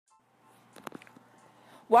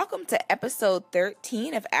Welcome to episode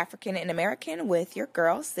 13 of African and American with your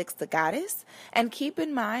girl, Six the Goddess. And keep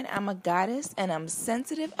in mind, I'm a goddess and I'm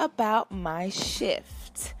sensitive about my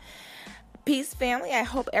shift. Peace, family. I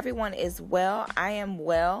hope everyone is well. I am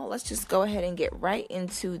well. Let's just go ahead and get right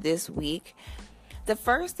into this week. The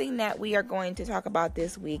first thing that we are going to talk about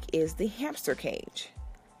this week is the hamster cage.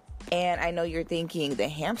 And I know you're thinking the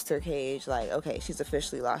hamster cage, like, okay, she's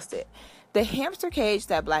officially lost it. The hamster cage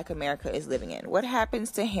that Black America is living in. What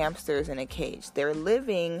happens to hamsters in a cage? They're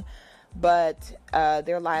living, but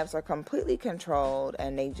their lives are completely controlled,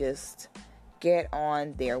 and they just get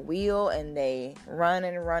on their wheel and they run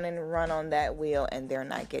and run and run on that wheel, and they're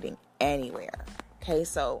not getting anywhere. Okay,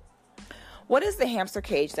 so what is the hamster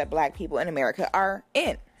cage that Black people in America are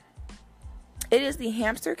in? It is the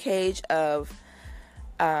hamster cage of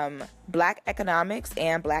Black economics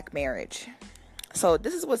and Black marriage. So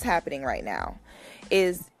this is what's happening right now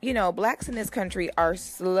is, Blacks in this country are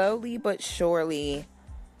slowly but surely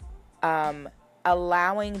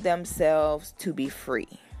allowing themselves to be free.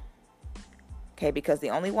 Okay, because the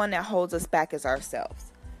only one that holds us back is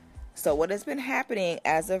ourselves. So what has been happening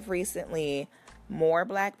as of recently, more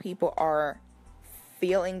Black people are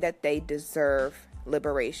feeling that they deserve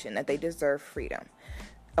liberation, that they deserve freedom.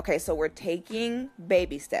 Okay, so we're taking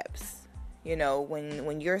baby steps.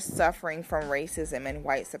 When you're suffering from racism and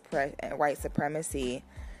white supremacy,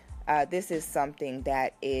 this is something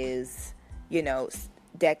that is,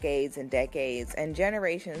 decades and decades and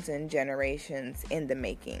generations in the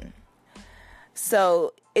making.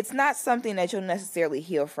 So it's not something that you'll necessarily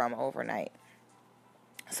heal from overnight.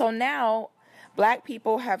 So now Black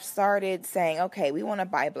people have started saying, okay, we want to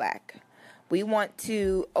buy Black. We want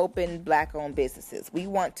to open Black-owned businesses. We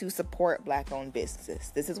want to support Black-owned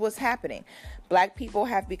businesses. This is what's happening. Black people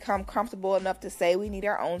have become comfortable enough to say we need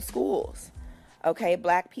our own schools. Okay,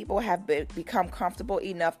 Black people have become comfortable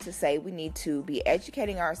enough to say we need to be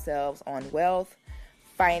educating ourselves on wealth,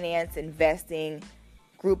 finance, investing,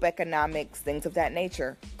 group economics, things of that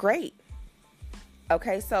nature. Great.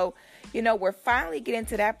 Okay, so, we're finally getting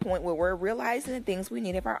to that point where we're realizing the things we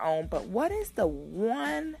need of our own. But what is the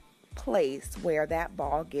one place where that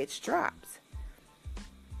ball gets dropped?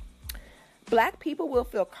 Black people will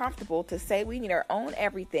feel comfortable to say we need our own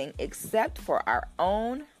everything except for our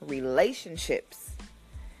own relationships.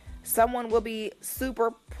 Someone will be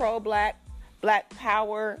super pro-Black, Black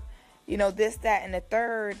power, this, that, and the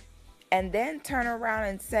third, and then turn around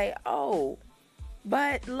and say, oh,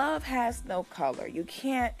 but love has no color. You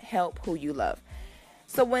can't help who you love.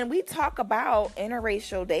 So when we talk about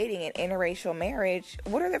interracial dating and interracial marriage,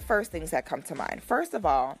 what are the first things that come to mind? First of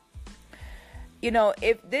all,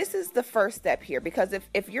 if this is the first step here, because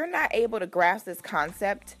if you're not able to grasp this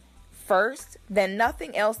concept first, then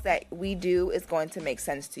nothing else that we do is going to make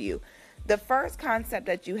sense to you. The first concept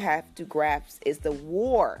that you have to grasp is the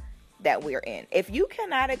war that we're in. If you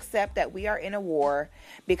cannot accept that we are in a war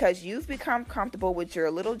because you've become comfortable with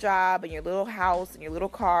your little job and your little house and your little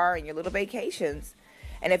car and your little vacations,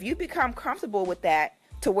 and if you become comfortable with that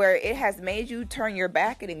to where it has made you turn your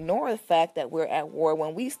back and ignore the fact that we're at war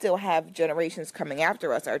when we still have generations coming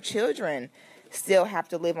after us, our children still have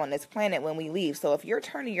to live on this planet when we leave. So if you're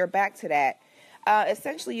turning your back to that,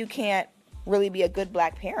 essentially you can't really be a good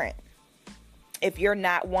Black parent. If you're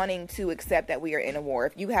not wanting to accept that we are in a war,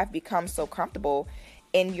 if you have become so comfortable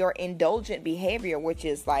in your indulgent behavior, which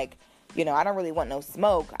is like, I don't really want no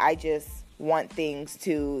smoke. I just want things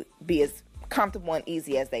to be as comfortable and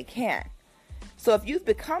easy as they can. So if you've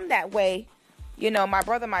become that way, my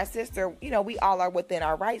brother, my sister, we all are within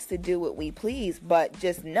our rights to do what we please, but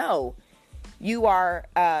just know you are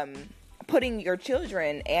putting your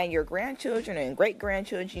children and your grandchildren and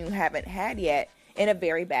great-grandchildren you haven't had yet in a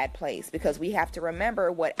very bad place, because we have to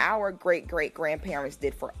remember what our great-great-grandparents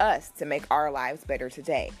did for us to make our lives better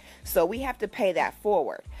today. So we have to pay that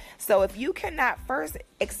forward. So if you cannot first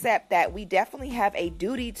accept that we definitely have a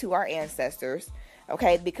duty to our ancestors,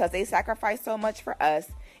 okay, because they sacrificed so much for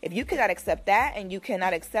us, if you cannot accept that and you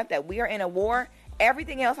cannot accept that we are in a war,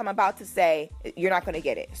 everything else I'm about to say, you're not going to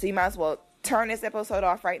get it. So you might as well turn this episode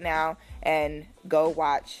off right now and go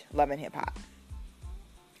watch Love and Hip Hop.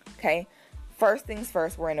 Okay? First things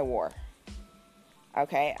first, we're in a war.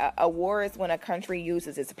 Okay? A war is when a country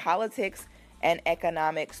uses its politics and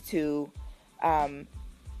economics to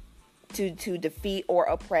defeat or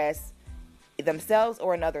oppress themselves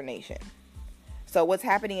or another nation. So what's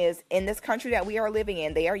happening is, in this country that we are living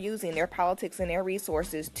in, they are using their politics and their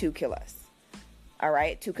resources to kill us. All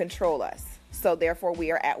right? To control us. So therefore,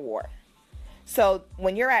 we are at war. So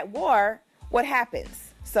when you're at war, what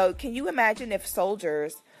happens? So can you imagine if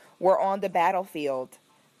soldiers were on the battlefield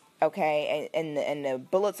Okay, and the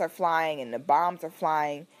bullets are flying and the bombs are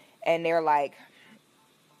flying, and they're like,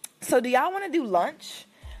 so do y'all want to do lunch?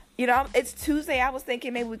 You know, it's Tuesday. I was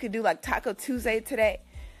thinking maybe we could do like Taco Tuesday today.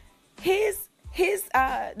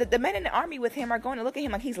 The men in the army with him are going to look at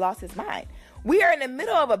him like he's lost his mind. We are in the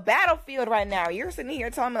middle of a battlefield right now. You're sitting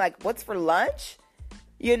here telling me like, what's for lunch?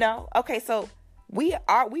 You know? Okay, so we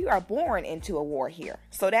are born into a war here.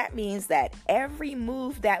 So that means that every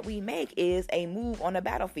move that we make is a move on a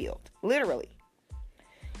battlefield. Literally.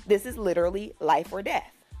 This is literally life or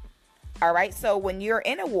death. All right? So when you're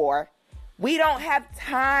in a war, we don't have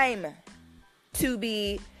time to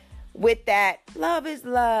be with that love is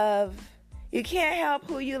love. You can't help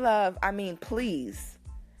who you love. I mean, please.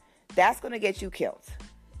 That's going to get you killed.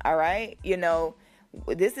 All right? You know,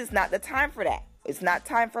 this is not the time for that. It's not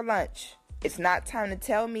time for lunch. It's not time to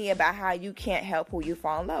tell me about how you can't help who you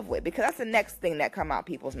fall in love with, because that's the next thing that come out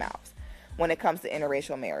people's mouths when it comes to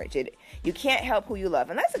interracial marriage. You can't help who you love.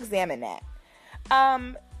 And let's examine that.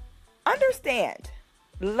 Understand,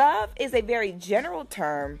 love is a very general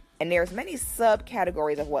term, and there's many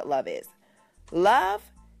subcategories of what love is. Love,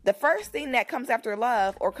 the first thing that comes after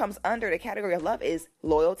love or comes under the category of love is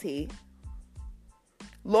loyalty.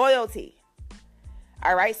 Loyalty.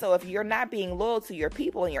 All right, so if you're not being loyal to your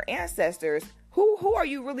people and your ancestors, who are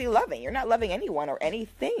you really loving? You're not loving anyone or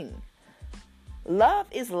anything. Love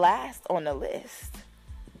is last on the list.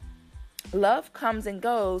 Love comes and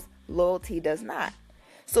goes. Loyalty does not.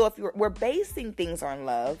 So if we're basing things on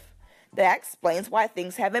love, that explains why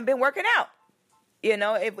things haven't been working out. You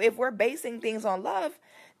know, if we're basing things on love,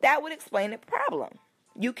 that would explain the problem.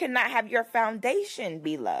 You cannot have your foundation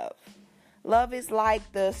be love. Love is like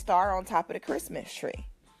the star on top of the Christmas tree.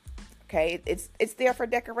 Okay, it's there for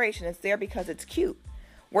decoration. It's there because it's cute.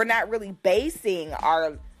 We're not really basing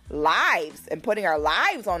our lives and putting our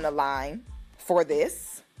lives on the line for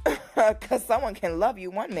this, because someone can love you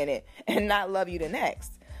one minute and not love you the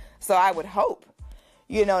next. So I would hope,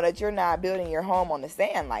 you know, that you're not building your home on the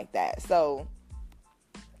sand like that. So,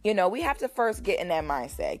 you know, we have to first get in that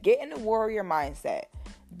mindset. Get in the warrior mindset.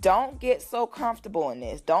 Don't get so comfortable in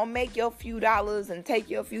this. Don't make your few dollars and take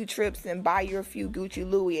your few trips and buy your few Gucci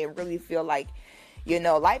Louis and really feel like, you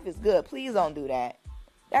know, life is good. Please don't do that.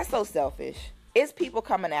 That's so selfish. It's people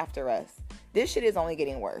coming after us. This shit is only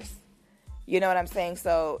getting worse. You know what I'm saying?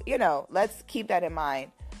 So, you know, let's keep that in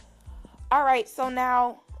mind. All right, so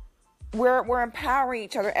now we're empowering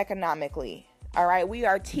each other economically. All right, we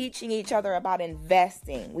are teaching each other about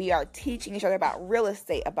investing. We are teaching each other about real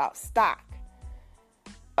estate, about stock.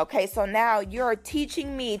 Okay, so now you're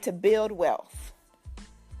teaching me to build wealth.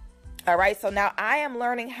 All right, so now I am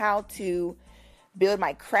learning how to build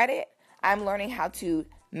my credit. I'm learning how to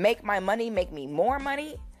make my money make me more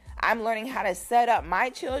money. I'm learning how to set up my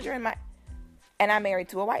children. And I'm married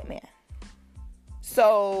to a white man.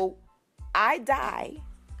 So I die.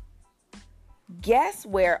 Guess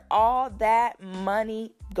where all that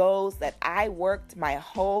money goes that I worked my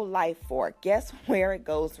whole life for? Guess where it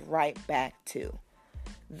goes? Right back to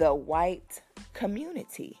the white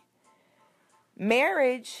community.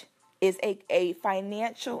 Marriage is a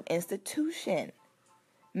financial institution.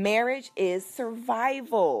 Marriage is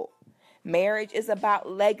survival. Marriage is about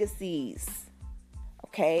legacies.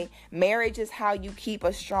 Okay? Marriage is how you keep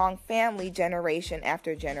a strong family generation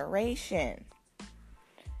after generation.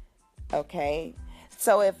 Okay?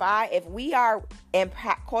 So if we are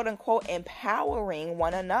quote unquote empowering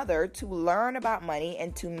one another to learn about money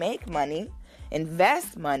and to make money,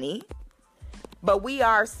 invest money, but we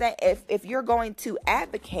are saying, if you're going to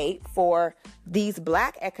advocate for these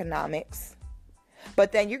black economics,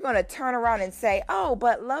 but then you're going to turn around and say, oh,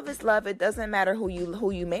 but love is love. It doesn't matter who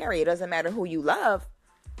you marry. It doesn't matter who you love.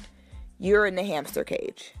 You're in the hamster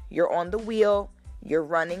cage. You're on the wheel. You're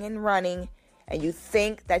running and running. And you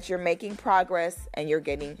think that you're making progress and you're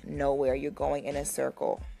getting nowhere. You're going in a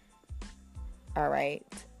circle. All right.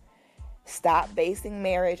 Stop basing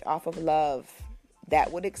marriage off of love.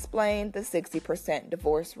 That would explain the 60%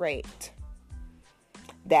 divorce rate.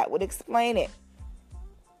 That would explain it.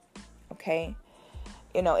 Okay.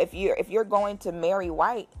 You know, if you're going to marry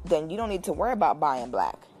white, then you don't need to worry about buying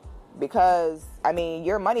black, because I mean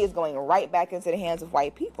your money is going right back into the hands of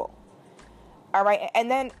white people. All right,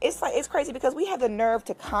 and then it's crazy because we have the nerve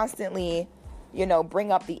to constantly, you know,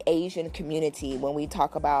 bring up the Asian community when we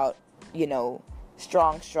talk about, you know,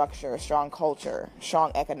 strong structure, strong culture,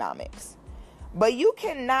 strong economics. But you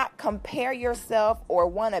cannot compare yourself or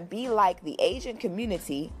want to be like the Asian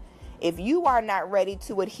community if you are not ready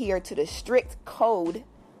to adhere to the strict code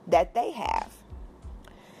that they have.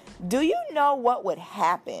 Do you know what would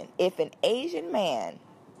happen if an Asian man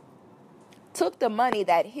took the money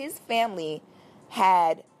that his family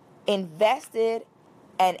had invested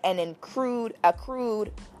and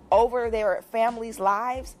accrued over their family's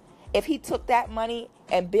lives, if he took that money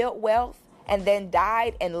and built wealth and then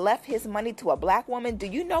died and left his money to a black woman, do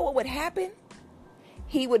you know what would happen?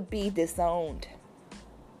 He would be disowned.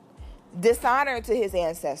 Dishonor to his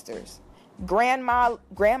ancestors. Grandma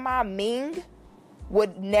Ming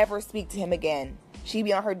would never speak to him again. She'd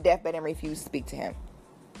be on her deathbed and refuse to speak to him.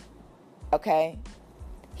 Okay?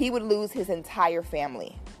 He would lose his entire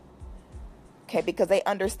family. Okay? Because they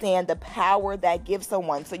understand the power that gives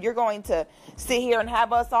someone. So you're going to sit here and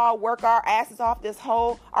have us all work our asses off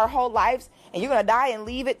our whole lives, and you're going to die and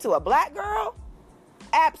leave it to a black girl?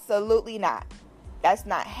 Absolutely not. That's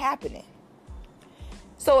not happening.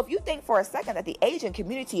 So if you think for a second that the Asian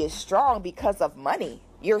community is strong because of money,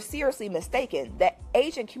 you're seriously mistaken. The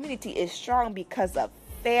Asian community is strong because of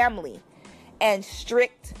family and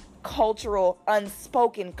strict cultural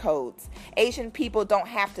unspoken codes. Asian people don't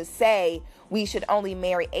have to say we should only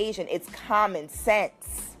marry Asian. It's common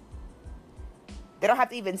sense. They don't have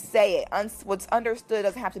to even say it. What's understood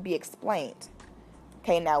doesn't have to be explained.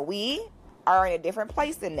 Okay, now we are in a different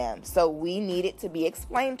place than them, so we need it to be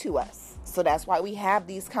explained to us. So that's why we have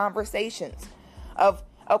these conversations of,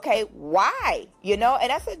 okay, why? You know, and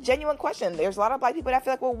that's a genuine question. There's a lot of black people that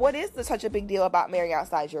feel like, well, what is such a big deal about marrying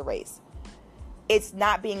outside your race? It's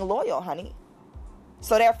not being loyal, honey.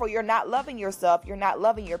 So therefore, you're not loving yourself. You're not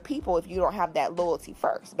loving your people if you don't have that loyalty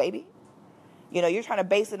first, baby. You know, you're trying to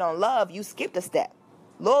base it on love. You skipped a step.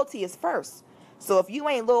 Loyalty is first. So if you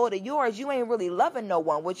ain't loyal to yours, you ain't really loving no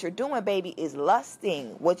one. What you're doing, baby, is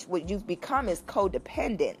lusting. What you've become is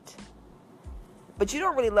codependent. But you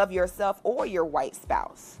don't really love yourself or your white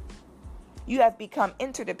spouse. You have become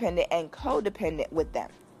interdependent and codependent with them.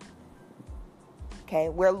 Okay,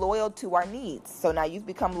 we're loyal to our needs. So now you've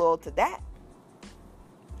become loyal to that.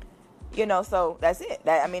 You know, so that's it.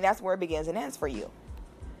 That's where it begins and ends for you.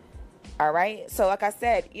 All right. So like I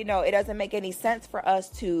said, you know, it doesn't make any sense for us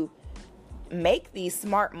to make these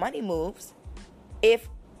smart money moves if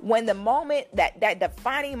when the moment, that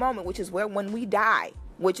defining moment, which is when we die,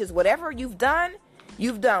 which is whatever you've done.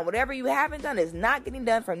 Whatever you haven't done is not getting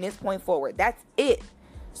done from this point forward. That's it.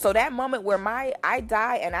 So that moment where I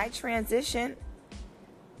die and I transition,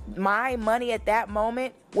 my money at that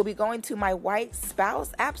moment will be going to my white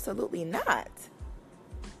spouse? Absolutely not.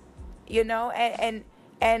 You know, and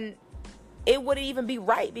it wouldn't even be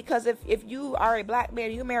right, because if you are a black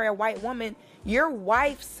man, you marry a white woman, your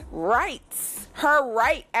wife's rights, her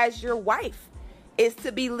right as your wife, is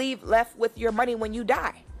to be left with your money when you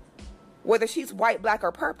die, whether she's white, black,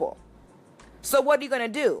 or purple. So what are you going to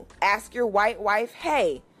do? Ask your white wife,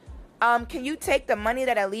 hey, can you take the money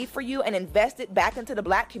that I leave for you and invest it back into the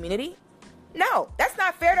black community? No, that's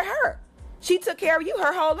not fair to her. She took care of you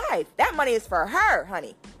her whole life. That money is for her,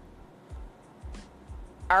 honey.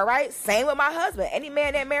 All right? Same with my husband. Any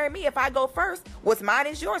man that married me, if I go first, what's mine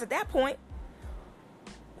is yours at that point.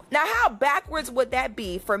 Now, how backwards would that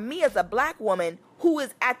be for me as a black woman who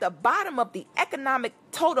is at the bottom of the economic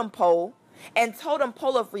totem pole and totem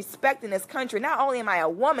pole of respect in this country? Not only am I a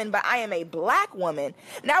woman, but I am a black woman.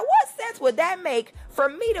 Now, what sense would that make for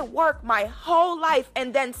me to work my whole life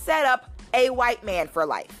and then set up a white man for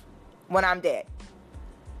life when I'm dead?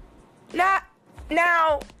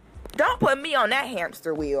 Now, don't put me on that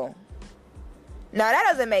hamster wheel. Now, that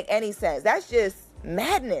doesn't make any sense. That's just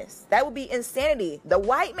madness. That would be insanity. The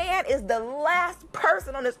white man is the last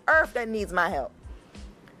person on this earth that needs my help.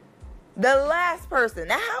 The last person.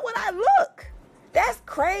 Now, how would I look? That's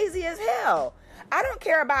crazy as hell. I don't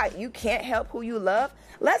care about you can't help who you love.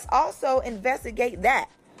 Let's also investigate that.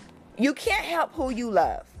 You can't help who you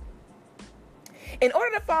love. In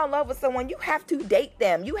order to fall in love with someone, you have to date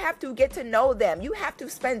them. You have to get to know them. You have to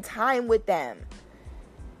spend time with them.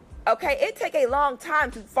 Okay, it takes a long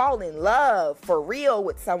time to fall in love for real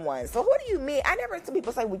with someone. So what do you mean? I never heard some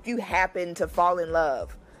people say, well, you happen to fall in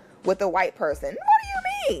love with a white person.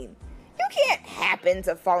 What do you mean? You can't happen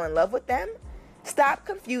to fall in love with them. Stop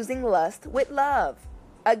confusing lust with love.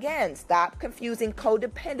 Again, stop confusing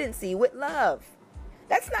codependency with love.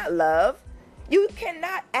 That's not love. You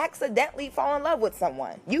cannot accidentally fall in love with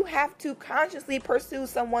someone. You have to consciously pursue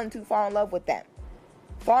someone to fall in love with them.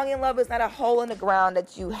 Falling in love is not a hole in the ground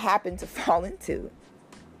that you happen to fall into.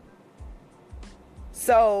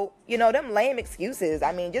 So, you know, them lame excuses,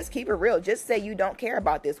 just keep it real. Just say you don't care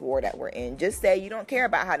about this war that we're in. Just say you don't care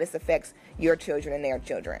about how this affects your children and their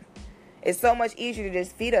children. It's so much easier to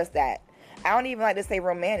just feed us that. I don't even like to say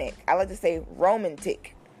romantic. I like to say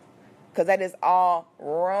romantic, because that is all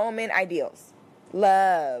Roman ideals.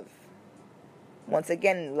 Love. Once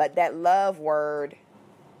again, let that love word,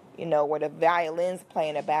 where the violins play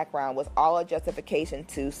in the background, was all a justification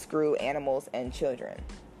to screw animals and children.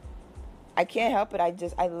 I can't help it.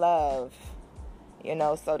 I love,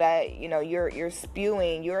 so that, you're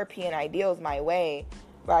spewing European ideals my way,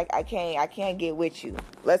 but I can't get with you.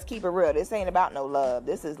 Let's keep it real. This ain't about no love.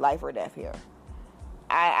 This is life or death here.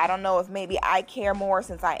 I don't know if maybe I care more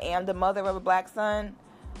since I am the mother of a black son.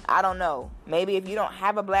 I don't know. Maybe if you don't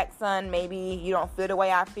have a black son, maybe you don't feel the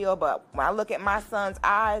way I feel. But when I look at my son's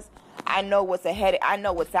eyes, I know what's ahead. I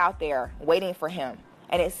know what's out there waiting for him.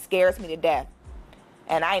 And it scares me to death.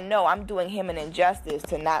 And I know I'm doing him an injustice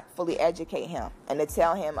to not fully educate him. And to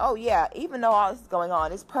tell him, oh yeah, even though all this is going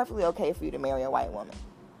on, it's perfectly okay for you to marry a white woman.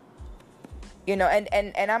 And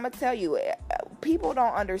I'm going to tell you, people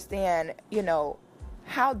don't understand,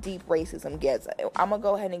 how deep racism gets. I'm going to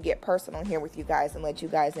go ahead and get personal here with you guys and let you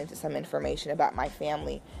guys into some information about my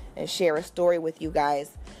family and share a story with you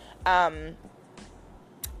guys.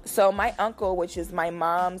 So my uncle, which is my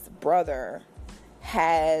mom's brother,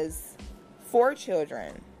 has 4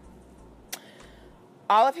 children.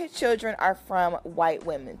 All of his children are from white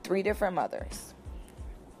women, 3 different mothers.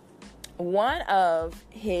 One of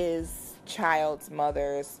his child's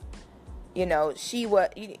mothers, she was,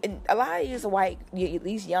 a lot of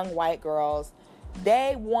these young white girls,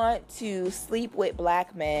 they want to sleep with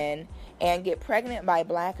black men and get pregnant by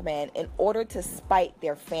black men in order to spite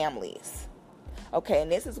their families. Okay, and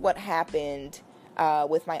this is what happened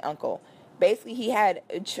with my uncle. Basically, he had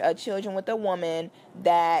children with a woman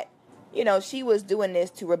that, she was doing this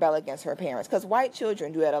to rebel against her parents. Because white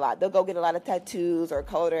children do that a lot. They'll go get a lot of tattoos or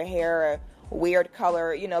color their hair a weird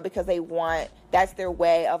color, because that's their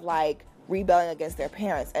way of, rebelling against their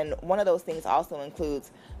parents. And one of those things also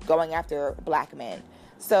includes going after black men.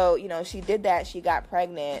 So, she did that. She got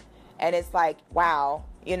pregnant. And it's like, wow,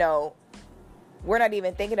 we're not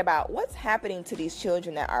even thinking about what's happening to these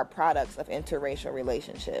children that are products of interracial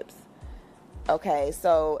relationships. Okay,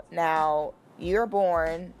 so now you're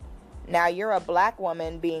born. Now you're a black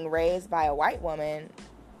woman being raised by a white woman.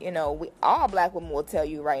 All black women will tell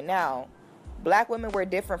you right now, black women were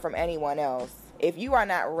different from anyone else. If you are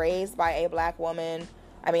not raised by a black woman,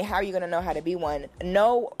 how are you going to know how to be one?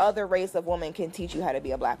 No other race of woman can teach you how to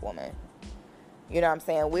be a black woman. You know what I'm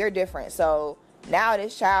saying? We're different. So now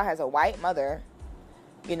this child has a white mother.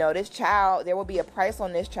 This child, there will be a price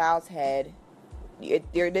on this child's head.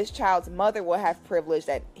 This child's mother will have privilege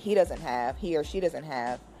that he or she doesn't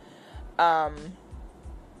have.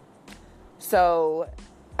 So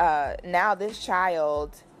now this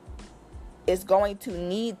child is going to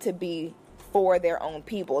need to be for their own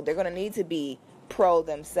people. They're going to need to be pro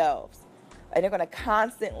themselves. And they're going to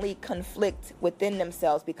constantly conflict within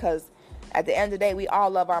themselves because at the end of the day, we all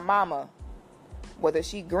love our mama, whether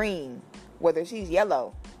she's green, whether she's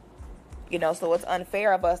yellow. So it's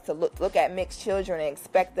unfair of us to look at mixed children and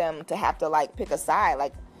expect them to have to pick a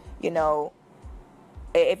side.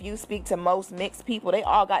 If you speak to most mixed people, they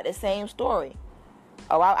all got the same story.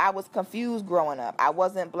 Oh, I was confused growing up. I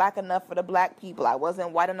wasn't black enough for the black people. I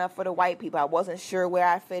wasn't white enough for the white people. I wasn't sure where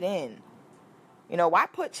I fit in. Why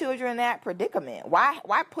put children in that predicament?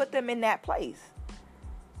 Why put them in that place?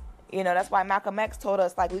 That's why Malcolm X told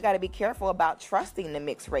us, we got to be careful about trusting the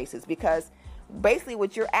mixed races, because basically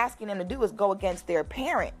what you're asking them to do is go against their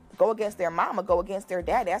parent, go against their mama, go against their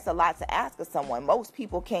dad. That's a lot to ask of someone. Most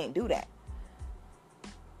people can't do that.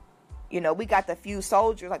 We got the few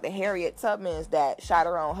soldiers like the Harriet Tubmans that shot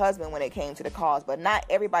her own husband when it came to the cause, but not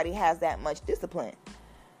everybody has that much discipline.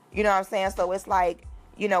 You know what I'm saying? So it's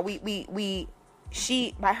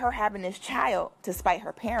she, by her having this child to spite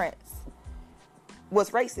her parents, was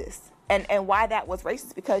racist. And why that was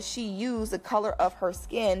racist, because she used the color of her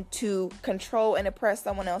skin to control and oppress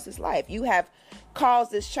someone else's life. You have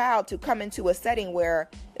caused this child to come into a setting where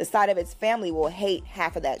the side of its family will hate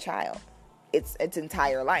half of that child, its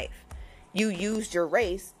entire life. You used your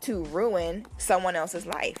race to ruin someone else's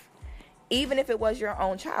life, even if it was your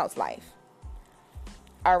own child's life.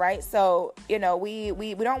 All right, so, we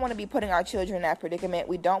don't want to be putting our children in that predicament.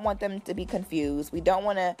 We don't want them to be confused. We don't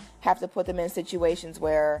want to have to put them in situations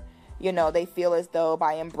where, they feel as though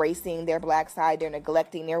by embracing their black side, they're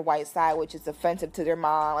neglecting their white side, which is offensive to their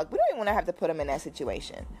mom. We don't even want to have to put them in that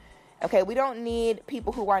situation. Okay, we don't need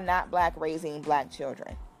people who are not black raising black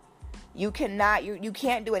children. You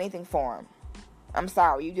can't do anything for them. I'm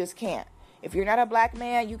sorry, you just can't. If you're not a black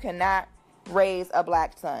man, you cannot raise a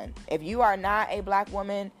black son. If you are not a black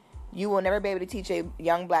woman, you will never be able to teach a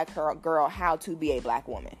young black girl how to be a black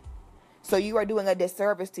woman. So you are doing a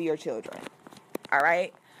disservice to your children. All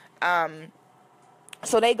right?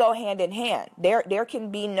 So they go hand in hand. There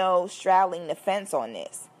can be no straddling the fence on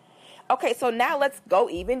this. Okay, so now let's go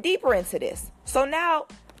even deeper into this. So now,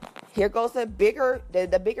 here goes the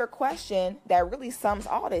bigger question that really sums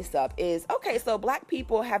all this up is, okay, so black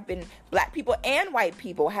people and white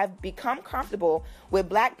people have become comfortable with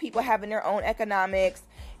black people having their own economics,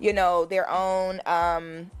 their own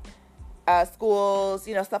schools,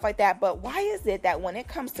 stuff like that. But why is it that when it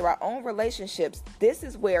comes to our own relationships, this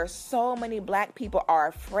is where so many black people are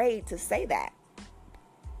afraid to say that?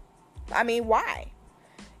 I mean, why?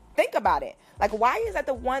 Think about it. Like, why is that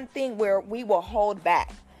the one thing where we will hold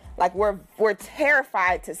back? Like, we're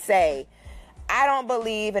terrified to say, I don't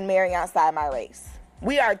believe in marrying outside my race.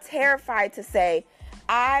 We are terrified to say,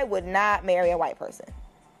 I would not marry a white person.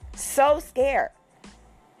 So scared.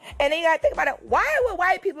 And then you gotta think about it. Why would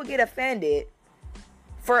white people get offended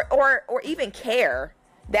or even care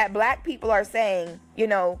that black people are saying,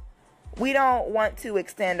 we don't want to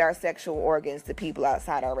extend our sexual organs to people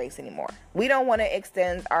outside our race anymore. We don't want to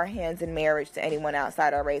extend our hands in marriage to anyone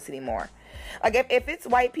outside our race anymore. Like, if it's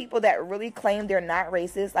white people that really claim they're not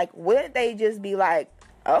racist, like, wouldn't they just be like,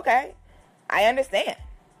 okay, I understand.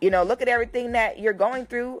 Look at everything that you're going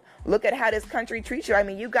through. Look at how this country treats you. I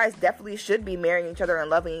mean, you guys definitely should be marrying each other and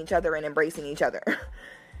loving each other and embracing each other.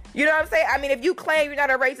 You know what I'm saying? I mean, if you claim you're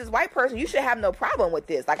not a racist white person, you should have no problem with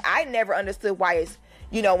this. Like, I never understood why it's,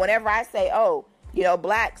 whenever I say,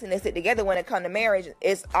 blacks and they sit together when it comes to marriage,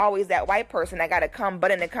 it's always that white person that got to come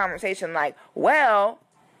butt in the conversation like, well,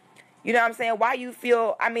 you know what I'm saying? Why you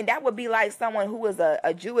feel, I mean, that would be like someone who is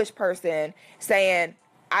a Jewish person saying,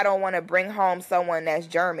 I don't want to bring home someone that's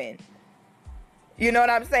German. You know what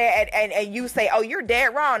I'm saying? And you say, oh, you're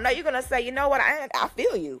dead wrong. No, you're going to say, you know what? I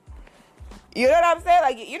feel you. You know what I'm saying?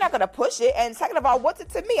 Like, you're not going to push it. And second of all, what's it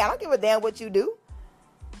to me? I don't give a damn what you do.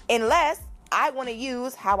 Unless I want to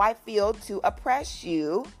use how I feel to oppress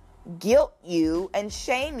you, guilt you, and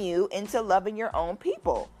shame you into loving your own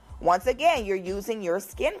people. Once again, you're using your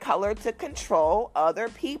skin color to control other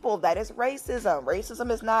people. That is racism.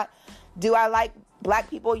 Racism is not, do I like black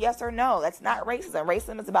people? Yes or no. That's not racism.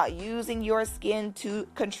 Racism is about using your skin to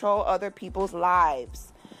control other people's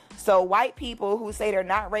lives. So white people who say they're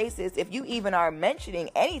not racist, if you even are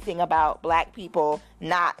mentioning anything about black people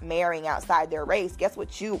not marrying outside their race, guess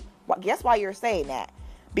why you're saying that?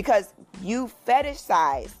 Because you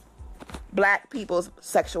fetishize black people's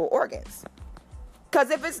sexual organs.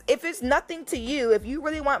 Because if it's nothing to you, if you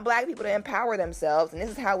really want black people to empower themselves, and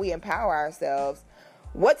this is how we empower ourselves,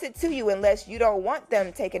 what's it to you unless you don't want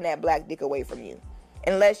them taking that black dick away from you?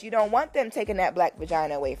 Unless you don't want them taking that black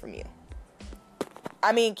vagina away from you?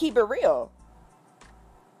 I mean, keep it real.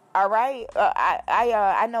 All right?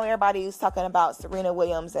 I know everybody's talking about Serena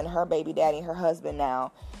Williams and her baby daddy, her husband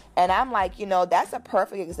now. And I'm like, that's a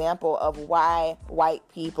perfect example of why white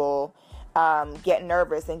people get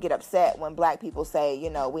nervous and get upset when black people say,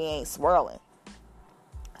 we ain't swirling.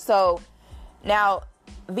 So now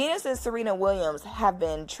Venus and Serena Williams have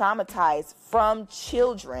been traumatized from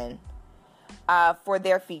children for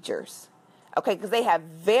their features. Okay, because they have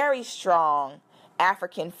very strong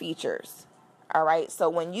African features. All right, so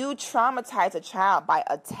when you traumatize a child by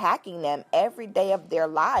attacking them every day of their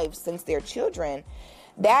lives since they're children,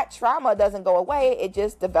 that trauma doesn't go away. It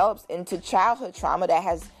just develops into childhood trauma that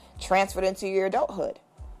has transferred into your adulthood.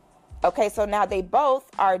 Okay, so now they both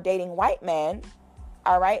are dating white men.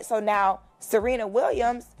 All right, so now Serena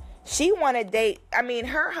Williams, she want to date, I mean,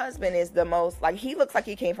 her husband is the most, like, he looks like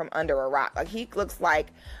he came from under a rock. Like, he looks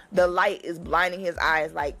like the light is blinding his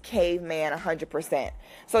eyes like caveman 100%.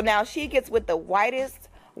 So now she gets with the whitest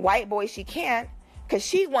white boy she can because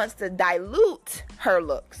she wants to dilute her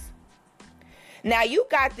looks. Now you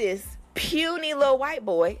got this puny little white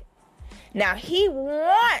boy. Now he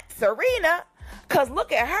wants Serena because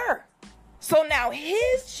look at her. So now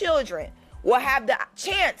his children will have the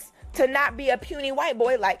chance to not be a puny white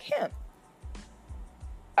boy like him.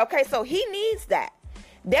 Okay, so he needs that.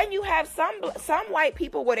 Then you have some white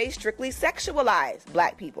people where they strictly sexualize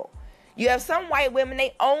black people. You have some white women,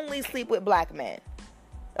 they only sleep with black men.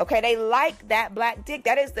 Okay, they like that black dick.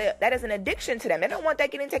 That is an addiction to them. They don't want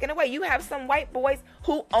that getting taken away. You have some white boys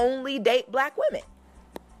who only date black women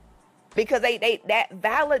because that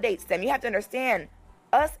validates them. You have to understand,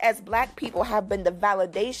 us as black people have been the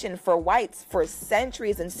validation for whites for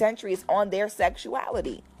centuries and centuries on their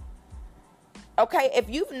sexuality. Okay, if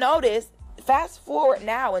you've noticed, fast forward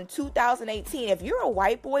now in 2018, if you're a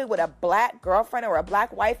white boy with a black girlfriend or a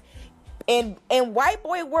black wife, in white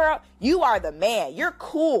boy world, you are the man. You're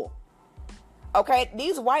cool. Okay,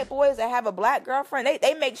 these white boys that have a black girlfriend,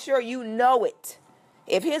 they make sure you know it.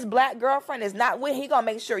 if his black girlfriend is not with, he gonna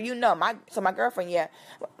make sure my girlfriend, yeah,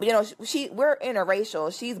 we're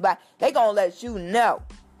interracial, she's black. They gonna let you know,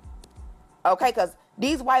 okay? Because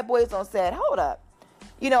these white boys don't say, hold up.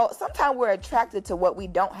 Sometimes we're attracted to what we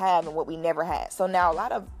don't have and what we never had. So now a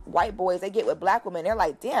lot of white boys, they get with black women. They're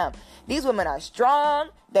like, damn, these women are strong.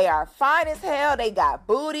 They are fine as hell. They got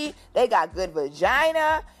booty. They got good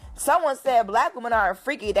vagina. Someone said black women aren't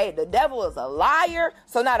freaky. The devil is a liar.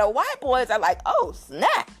 So now the white boys are like, oh,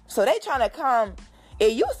 snap. So they trying to come.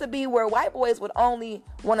 It used to be where white boys would only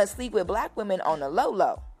want to sleep with black women on the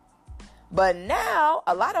low. But now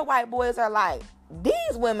a lot of white boys are like, these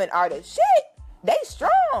women are the shit. They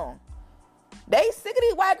strong. They sick of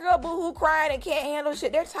these white girl boo-hoo crying and can't handle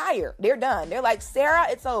shit. They're tired. They're done. They're like, Sarah,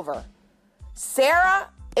 it's over. Sarah,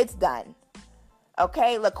 it's done.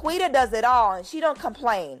 Okay? Laquita does it all and she don't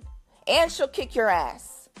complain. And she'll kick your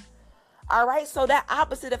ass. All right? So that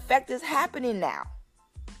opposite effect is happening now.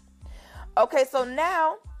 Okay, so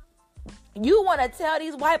now you want to tell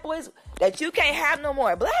these white boys that you can't have no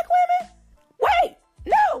more black women? Wait.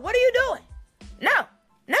 No. What are you doing? No.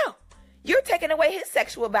 You're taking away his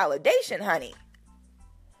sexual validation, honey.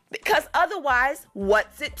 Because otherwise,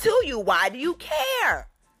 what's it to you? Why do you care?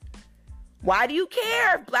 Why do you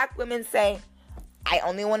care if black women say, I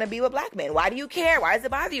only want to be with black men? Why do you care? Why does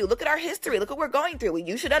it bother you? Look at our history. Look what we're going through.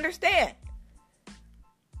 You should understand.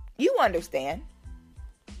 You understand.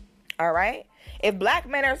 All right? If black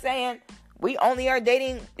men are saying, we only are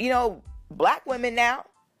dating, black women now,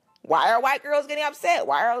 why are white girls getting upset?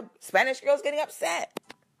 Why are Spanish girls getting upset?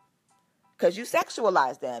 Because you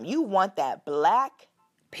sexualize them. You want that black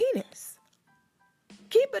penis.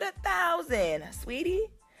 Keep it 1,000, sweetie.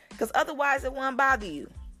 Because otherwise it won't bother you.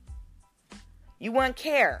 You wouldn't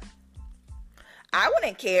care. I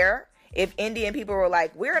wouldn't care if Indian people were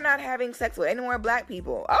like, we're not having sex with any more black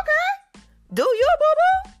people. Okay. Do you,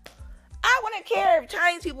 boo-boo? I wouldn't care if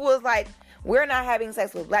Chinese people was like, we're not having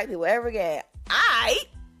sex with black people ever again.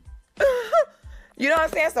 You know what I'm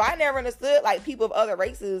saying? So I never understood like people of other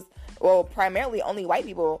races, well, primarily only white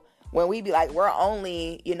people, when we be like, we're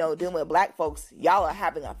only, dealing with black folks, y'all are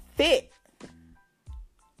having a fit.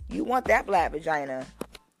 You want that black vagina.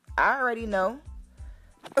 I already know.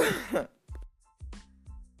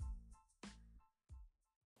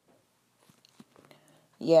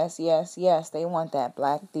 Yes, they want that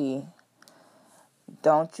black D.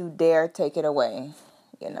 Don't you dare take it away,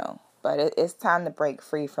 But it's time to break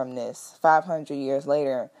free from this. 500 years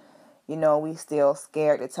later, we still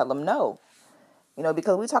scared to tell them no.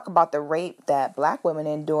 Because we talk about the rape that black women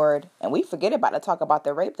endured, and we forget about to talk about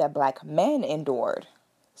the rape that black men endured.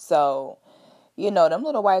 So, them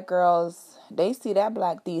little white girls, they see that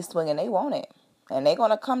black D swinging, they want it. And they're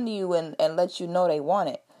going to come to you and let you know they want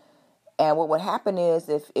it. And what would happen is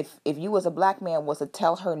if you as a black man was to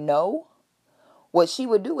tell her no, what she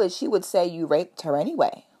would do is she would say you raped her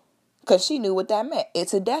anyway. Because she knew what that meant.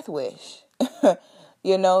 It's a death wish.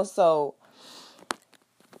 So...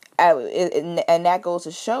 and that goes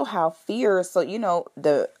to show how fear, so,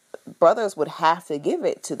 the brothers would have to give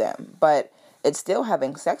it to them, but it's still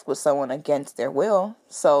having sex with someone against their will,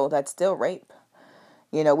 so that's still rape.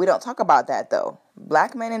 We don't talk about that, though.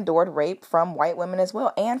 Black men endured rape from white women as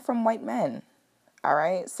well, and from white men, all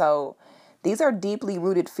right? So these are deeply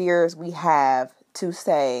rooted fears we have to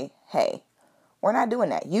say, hey, we're not doing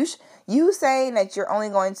that. You saying that you're only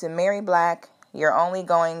going to marry black, you're only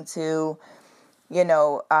going to...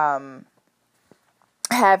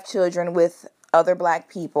 have children with other black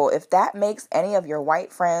people, if that makes any of your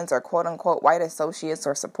white friends or quote unquote white associates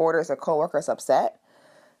or supporters or coworkers upset,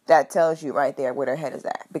 that tells you right there where their head is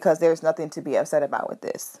at, because there's nothing to be upset about with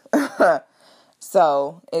this.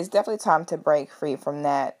 So it's definitely time to break free from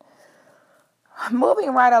that.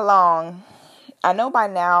 Moving right along, I know by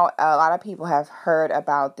now a lot of people have heard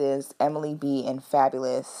about this Emily B. and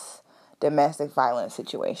Fabulous domestic violence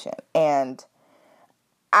situation, and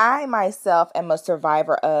I myself am a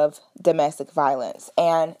survivor of domestic violence,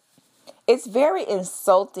 and it's very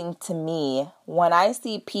insulting to me when I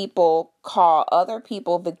see people call other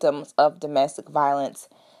people victims of domestic violence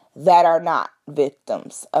that are not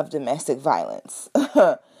victims of domestic violence.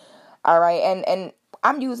 All right, and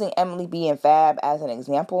I'm using Emily B. and Fab as an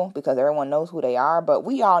example because everyone knows who they are, but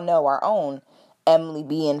we all know our own Emily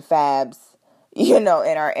B. and Fabs, in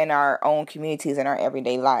our own communities, in our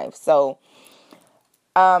everyday lives. So,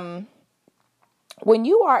 when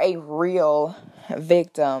you are a real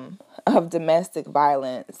victim of domestic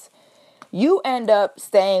violence, you end up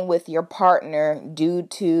staying with your partner due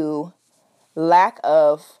to lack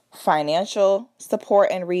of financial support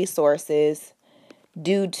and resources,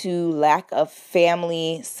 due to lack of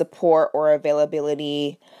family support or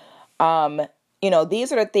availability.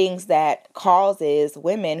 These are the things that causes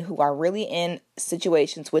women who are really in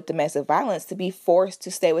situations with domestic violence to be forced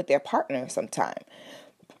to stay with their partner sometime.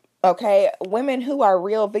 Okay, women who are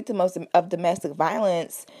real victims of domestic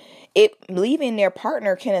violence, leaving their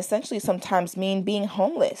partner can essentially sometimes mean being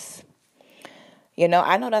homeless.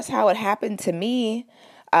 I know that's how it happened to me.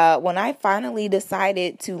 When I finally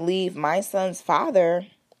decided to leave my son's father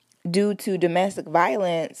due to domestic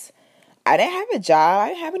violence, I didn't have a job. I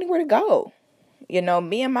didn't have anywhere to go.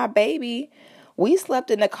 Me and my baby, we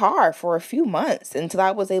slept in the car for a few months until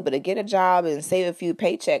I was able to get a job and save a few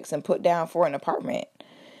paychecks and put down for an apartment.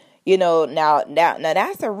 Now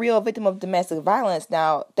that's a real victim of domestic violence.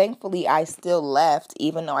 Now, thankfully, I still left,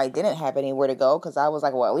 even though I didn't have anywhere to go, because I was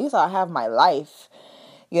like, well, at least I'll have my life.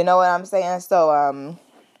 You know what I'm saying? So,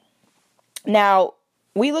 now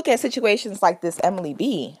we look at situations like this Emily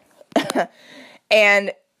B.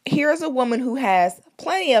 And here's a woman who has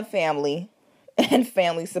plenty of family and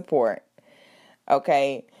family support.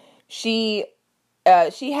 Okay. She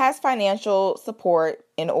has financial support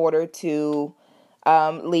in order to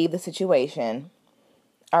leave the situation.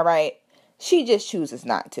 All right. She just chooses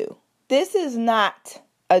not to. This is not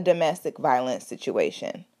a domestic violence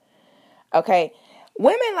situation. Okay.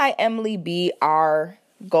 Women like Emily B are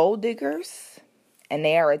gold diggers, and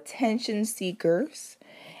they are attention seekers,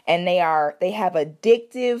 and they have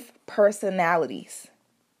addictive personalities.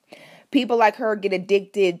 People like her get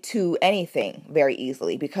addicted to anything very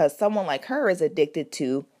easily because someone like her is addicted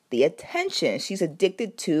to the attention. She's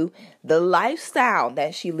addicted to the lifestyle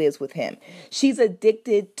that she lives with him. She's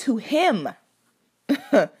addicted to him.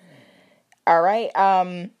 All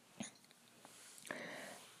right.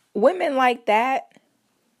 Women like that,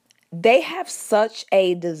 they have such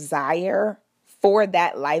a desire for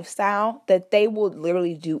that lifestyle that they will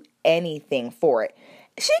literally do anything for it.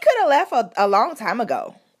 She could have left a long time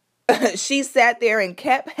ago. She sat there and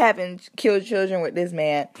kept having killed children with this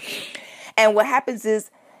man. And what happens is,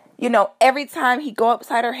 every time he go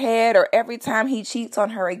upside her head or every time he cheats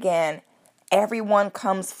on her again, everyone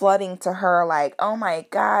comes flooding to her like, oh my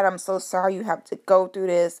God, I'm so sorry you have to go through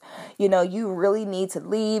this. You really need to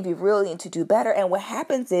leave. You really need to do better. And what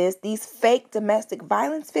happens is these fake domestic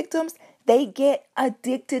violence victims, they get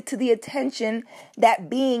addicted to the attention that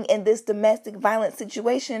being in this domestic violence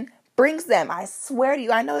situation brings them. I swear to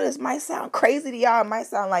you, I know this might sound crazy to y'all. It might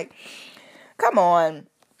sound like, come on.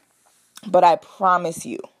 But I promise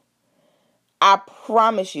you,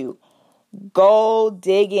 gold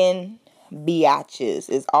digging biatches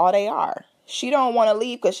is all they are. She don't want to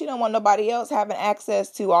leave because she don't want nobody else having access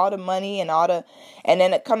to all the money and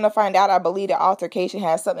then come to find out, I believe the altercation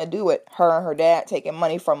has something to do with her and her dad taking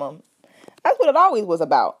money from him. That's what it always was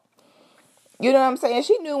about. You know what I'm saying?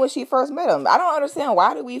 She knew when she first met him. I don't understand,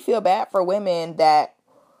 why do we feel bad for women that,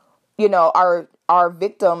 are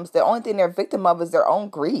victims? The only thing they're victim of is their own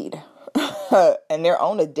greed and their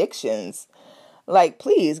own addictions. Like,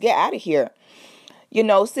 please get out of here.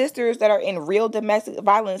 Sisters that are in real domestic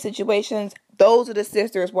violence situations, those are the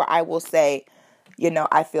sisters where I will say,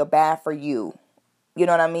 I feel bad for you. You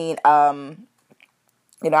know what I mean?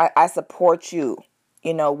 I support you.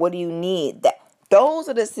 What do you need? Those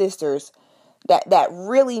are the sisters that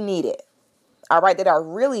really need it. All right, that are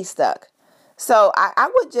really stuck. So I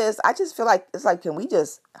just feel like it's like, can we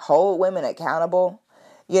just hold women accountable?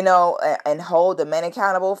 And hold the men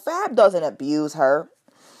accountable. Fab doesn't abuse her.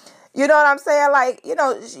 You know what I'm saying? Like,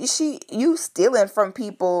 you stealing from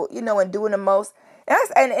people, and doing the most.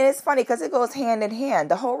 And it's funny because it goes hand in hand.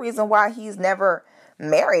 The whole reason why he's never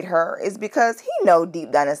married her is because he know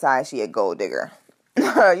deep down inside she a gold digger.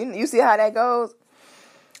 You see how that goes?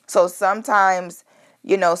 So sometimes,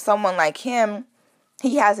 someone like him,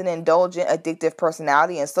 he has an indulgent, addictive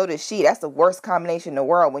personality, and so does she. That's the worst combination in the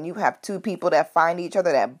world. When you have two people that find each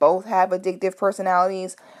other that both have addictive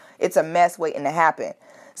personalities, it's a mess waiting to happen.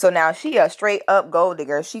 So now she a straight up gold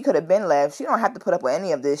digger. She could have been left. She don't have to put up with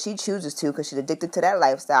any of this. She chooses to because she's addicted to that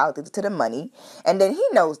lifestyle, addicted to the money. And then he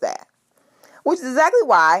knows that, which is exactly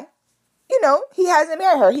why, he hasn't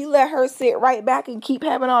married her. He let her sit right back and keep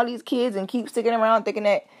having all these kids and keep sticking around thinking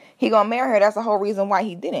that he gonna marry her. That's the whole reason why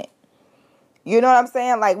he didn't. You know what I'm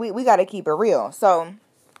saying? Like, we got to keep it real. So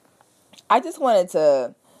I just wanted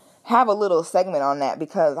to have a little segment on that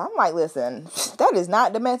because I'm like, listen, that is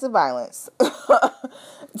not domestic violence.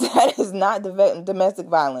 That is not domestic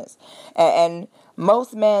violence. And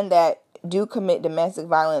most men that do commit domestic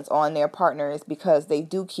violence on their partner is because they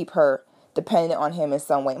do keep her dependent on him in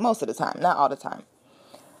some way. Most of the time, not all the time.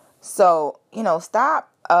 So,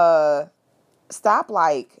 stop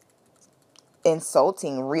like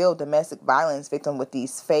insulting real domestic violence victim with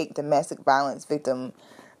these fake domestic violence victim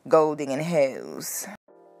gold digging hoes.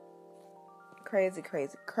 Crazy,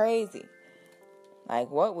 crazy, crazy. Like,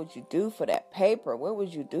 what would you do for that paper? What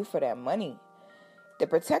would you do for that money? The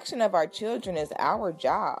protection of our children is our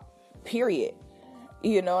job, period.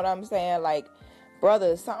 You know what I'm saying? Like,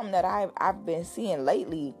 brother, something that I've been seeing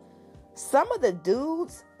lately, some of the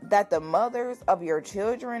dudes that the mothers of your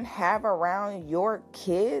children have around your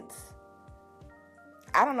kids,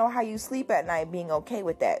 I don't know how you sleep at night being okay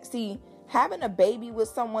with that. See, having a baby with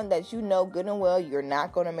someone that you know good and well you're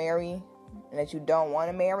not going to marry and that you don't want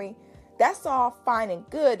to marry, that's all fine and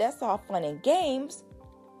good. That's all fun and games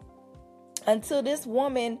until this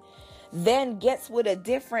woman then gets with a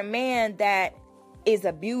different man that is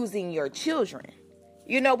abusing your children.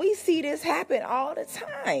 You know, we see this happen all the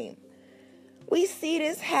time. We see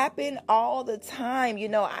this happen all the time. You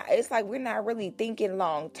know, it's like we're not really thinking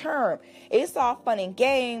long term. It's all fun and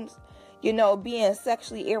games, you know, being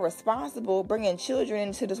sexually irresponsible, bringing children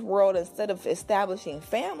into this world instead of establishing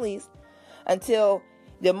families until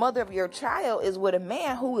the mother of your child is with a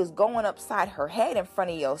man who is going upside her head in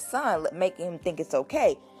front of your son, making him think it's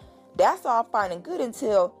okay. That's all fine and good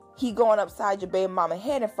until he going upside your baby mama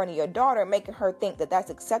head in front of your daughter, making her think that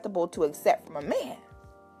that's acceptable to accept from a man.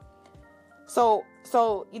 So,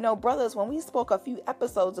 you know, brothers, when we spoke a few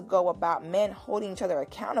episodes ago about men holding each other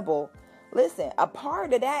accountable, listen, a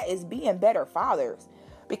part of that is being better fathers.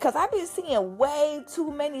 Because I've been seeing way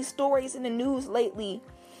too many stories in the news lately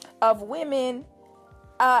of women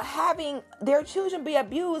having their children be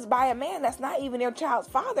abused by a man that's not even their child's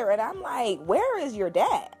father. And I'm like, where is your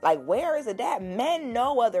dad? Like, where is the dad? Men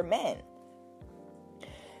know other men.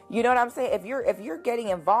 You know what I'm saying? If you're getting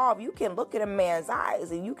involved, you can look at a man's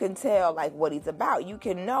eyes and you can tell like what he's about. You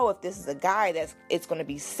can know if this is a guy it's going to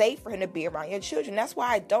be safe for him to be around your children. That's why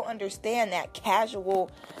I don't understand that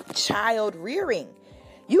casual child rearing.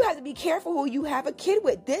 You have to be careful who you have a kid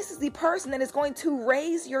with. This is the person that is going to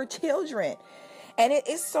raise your children. And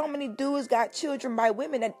it's so many dudes got children by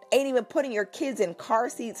women that ain't even putting your kids in car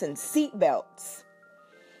seats and seat belts.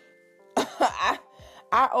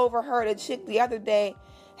 I overheard a chick the other day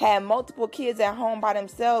had multiple kids at home by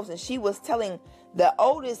themselves, and she was telling the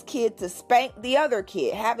oldest kid to spank the other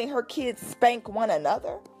kid, having her kids spank one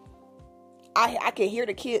another. I can hear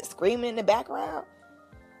the kids screaming in the background.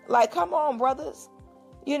 Like, come on, brothers.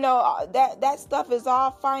 You know, that stuff is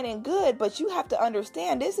all fine and good, but you have to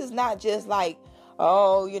understand this is not just like,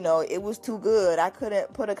 oh, you know, it was too good, I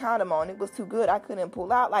couldn't put a condom on. It was too good, I couldn't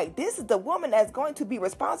pull out. Like, this is the woman that's going to be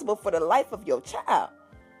responsible for the life of your child.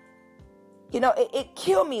 You know, it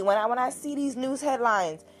killed me when I see these news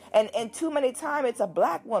headlines. And too many times it's a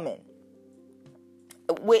black woman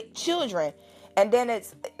with children. And then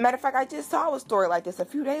matter of fact, I just saw a story like this a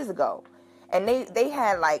few days ago. And they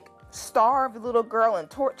had like starved the little girl and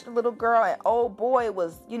tortured the little girl. And old boy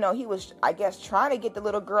was, you know, he was, I guess, trying to get the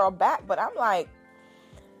little girl back. But I'm like,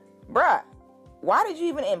 bruh, why did you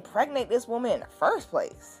even impregnate this woman in the first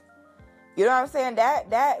place? You know what I'm saying?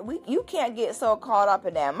 You can't get so caught up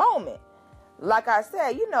in that moment. Like I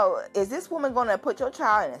said, you know, is this woman going to put your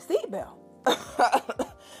child in a seatbelt?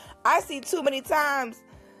 I see too many times,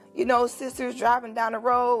 you know, sisters driving down the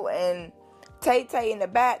road and Tay-Tay in the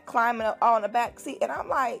back, climbing up on the back seat. And I'm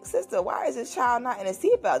like, sister, why is this child not in a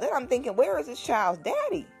seatbelt? Then I'm thinking, where is this child's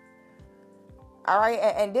daddy? All right.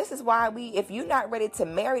 And this is why if you're not ready to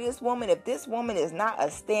marry this woman, if this woman is not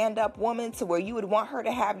a stand-up woman to where you would want her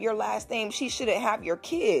to have your last name, she shouldn't have your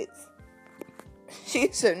kids.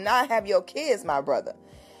 She should not have your kids, my brother.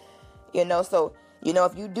 You know, so, you know,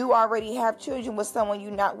 if you do already have children with someone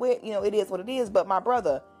you're not with, you know, it is what it is. But my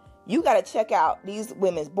brother, you got to check out these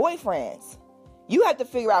women's boyfriends. You have to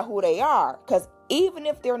figure out who they are. Because even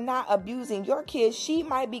if they're not abusing your kids, she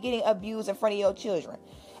might be getting abused in front of your children.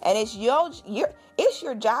 And it's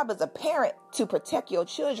your job as a parent to protect your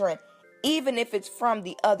children, even if it's from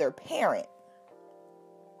the other parent.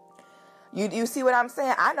 You see what I'm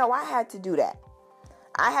saying? I know I had to do that.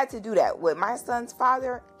 I had to do that with my son's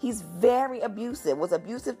father. He's very abusive, was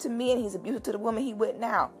abusive to me, and he's abusive to the woman he with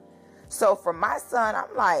now. So for my son,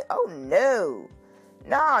 I'm like, oh no,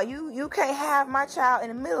 you can't have my child in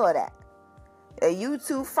the middle of that. You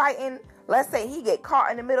two fighting, let's say he get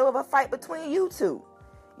caught in the middle of a fight between you two.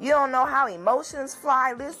 You don't know how emotions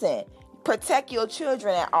fly. Listen, protect your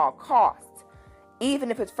children at all costs.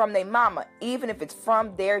 Even if it's from their mama, even if it's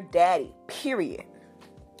from their daddy, period.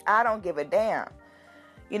 I don't give a damn.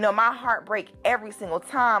 You know, my heart break every single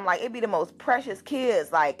time. Like, it be the most precious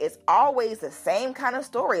kids. Like, it's always the same kind of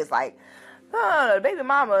story. It's like, the baby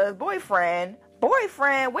mama's boyfriend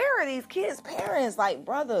boyfriend, where are these kids' parents? Like,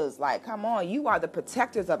 brothers, like, come on, you are the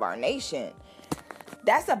protectors of our nation.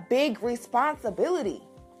 That's a big responsibility.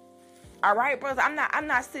 All right, brothers, I'm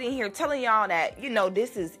not sitting here telling y'all that,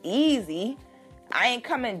 this is easy. I ain't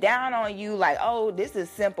coming down on you like, oh, this is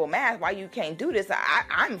simple math, why you can't do this.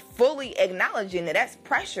 I'm fully acknowledging that that's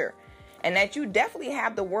pressure, and that you definitely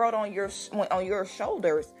have the world on your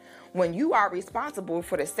shoulders when you are responsible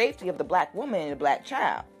for the safety of the black woman and the black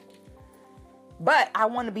child. But I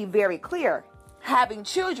want to be very clear. Having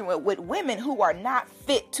children with women who are not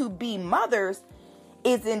fit to be mothers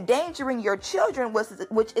is endangering your children,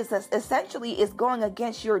 which is essentially is going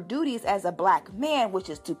against your duties as a black man, which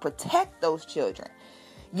is to protect those children.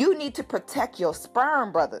 You need to protect your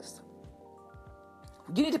sperm, brothers.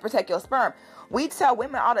 You need to protect your sperm. We tell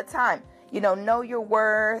women all the time, know your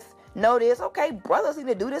worth, know this. Okay, brothers need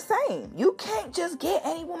to do the same. You can't just get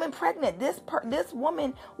any woman pregnant. This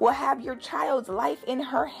woman will have your child's life in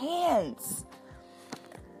her hands.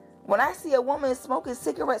 When I see a woman smoking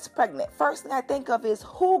cigarettes pregnant, first thing I think of is,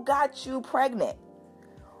 who got you pregnant?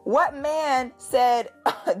 What man said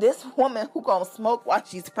this woman who gonna smoke while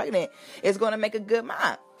she's pregnant is gonna make a good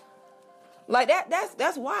mom? Like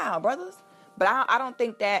that's wild, brothers. But I don't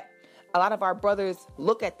think that a lot of our brothers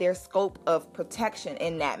look at their scope of protection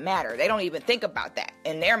in that matter. They don't even think about that.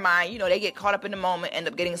 In their mind, they get caught up in the moment, end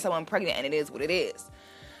up getting someone pregnant, and it is what it is.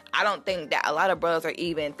 I don't think that a lot of brothers are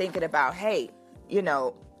even thinking about, hey,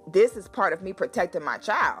 this is part of me protecting my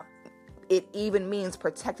child. It even means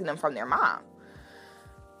protecting them from their mom.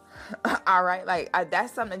 All right. Like,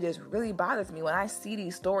 that's something that just really bothers me when I see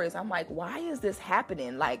these stories. I'm like, why is this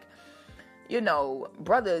happening? Like,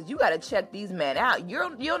 brothers, you got to check these men out.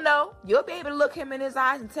 You'll know. You'll be able to look him in his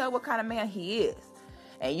eyes and tell what kind of man he is.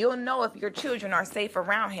 And you'll know if your children are safe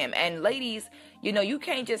around him. And ladies, you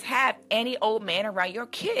can't just have any old man around your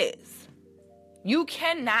kids. You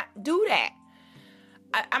cannot do that.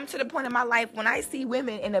 I'm to the point in my life when I see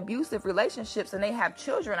women in abusive relationships and they have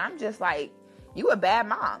children, I'm just like, you a bad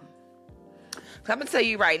mom. So I'm going to tell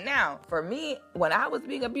you right now, for me, when I was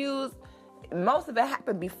being abused, most of it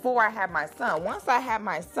happened before I had my son. Once I had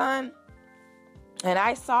my son and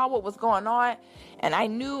I saw what was going on and I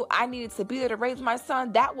knew I needed to be there to raise my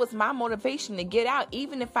son, that was my motivation to get out,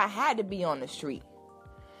 even if I had to be on the street.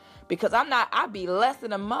 Because I'd be less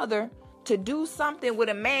than a mother to do something with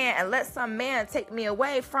a man and let some man take me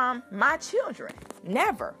away from my children.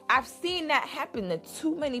 Never. I've seen that happen to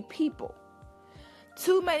too many people.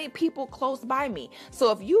 Too many people close by me.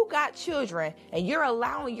 So if you got children and you're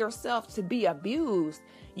allowing yourself to be abused,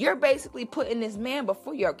 you're basically putting this man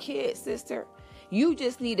before your kids, sister. You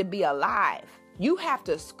just need to be alive. You have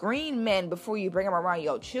to screen men before you bring them around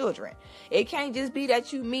your children. It can't just be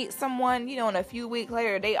that you meet someone, and a few weeks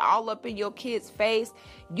later, they all up in your kid's face.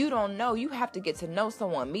 You don't know. You have to get to know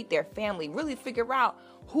someone, meet their family, really figure out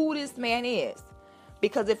who this man is.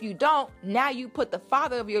 Because if you don't, now you put the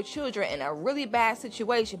father of your children in a really bad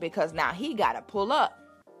situation because now he got to pull up.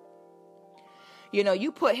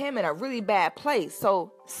 You put him in a really bad place.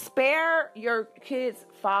 So spare your kids'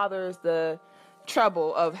 fathers the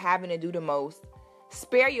trouble of having to do the most.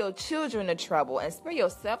 Spare your children the trouble and spare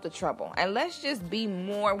yourself the trouble. And let's just be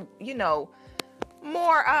more,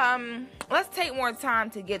 let's take more time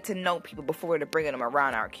to get to know people before we're bringing them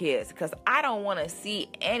around our kids. Because I don't want to see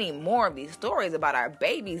any more of these stories about our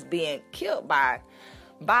babies being killed by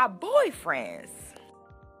boyfriends.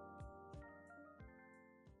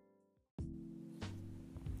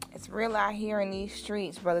 It's real out here in these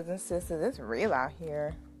streets, brothers and sisters. It's real out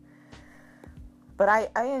here. But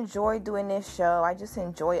I enjoy doing this show. I just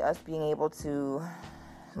enjoy us being able to,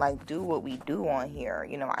 do what we do on here.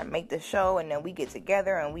 I make the show and then we get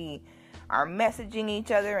together and we are messaging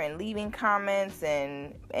each other and leaving comments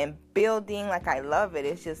and building. I love it.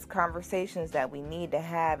 It's just conversations that we need to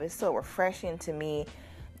have. It's so refreshing to me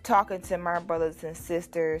talking to my brothers and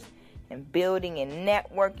sisters and building and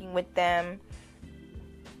networking with them.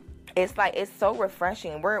 It's so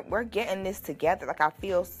refreshing. We're getting this together. I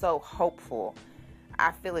feel so hopeful.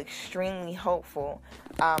 I feel extremely hopeful.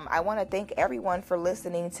 I want to thank everyone for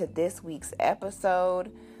listening to this week's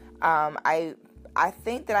episode. I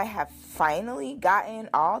think that I have finally gotten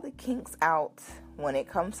all the kinks out when it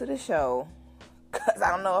comes to the show. Because I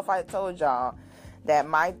don't know if I told y'all that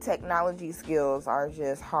my technology skills are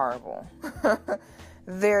just horrible.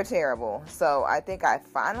 They're terrible. So I think I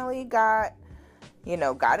finally got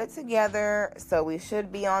it together. So we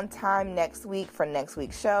should be on time next week for next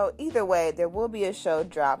week's show. Either way, there will be a show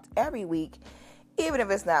dropped every week, even if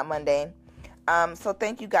it's not Monday. So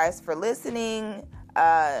thank you guys for listening.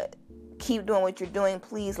 Keep doing what you're doing.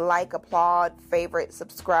 Please like, applaud, favorite,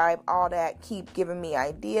 subscribe, all that. Keep giving me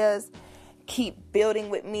ideas. Keep building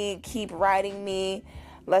with me. Keep writing me.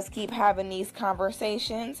 Let's keep having these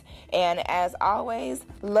conversations. And as always,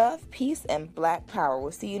 love, peace, and Black power.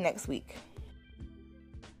 We'll see you next week.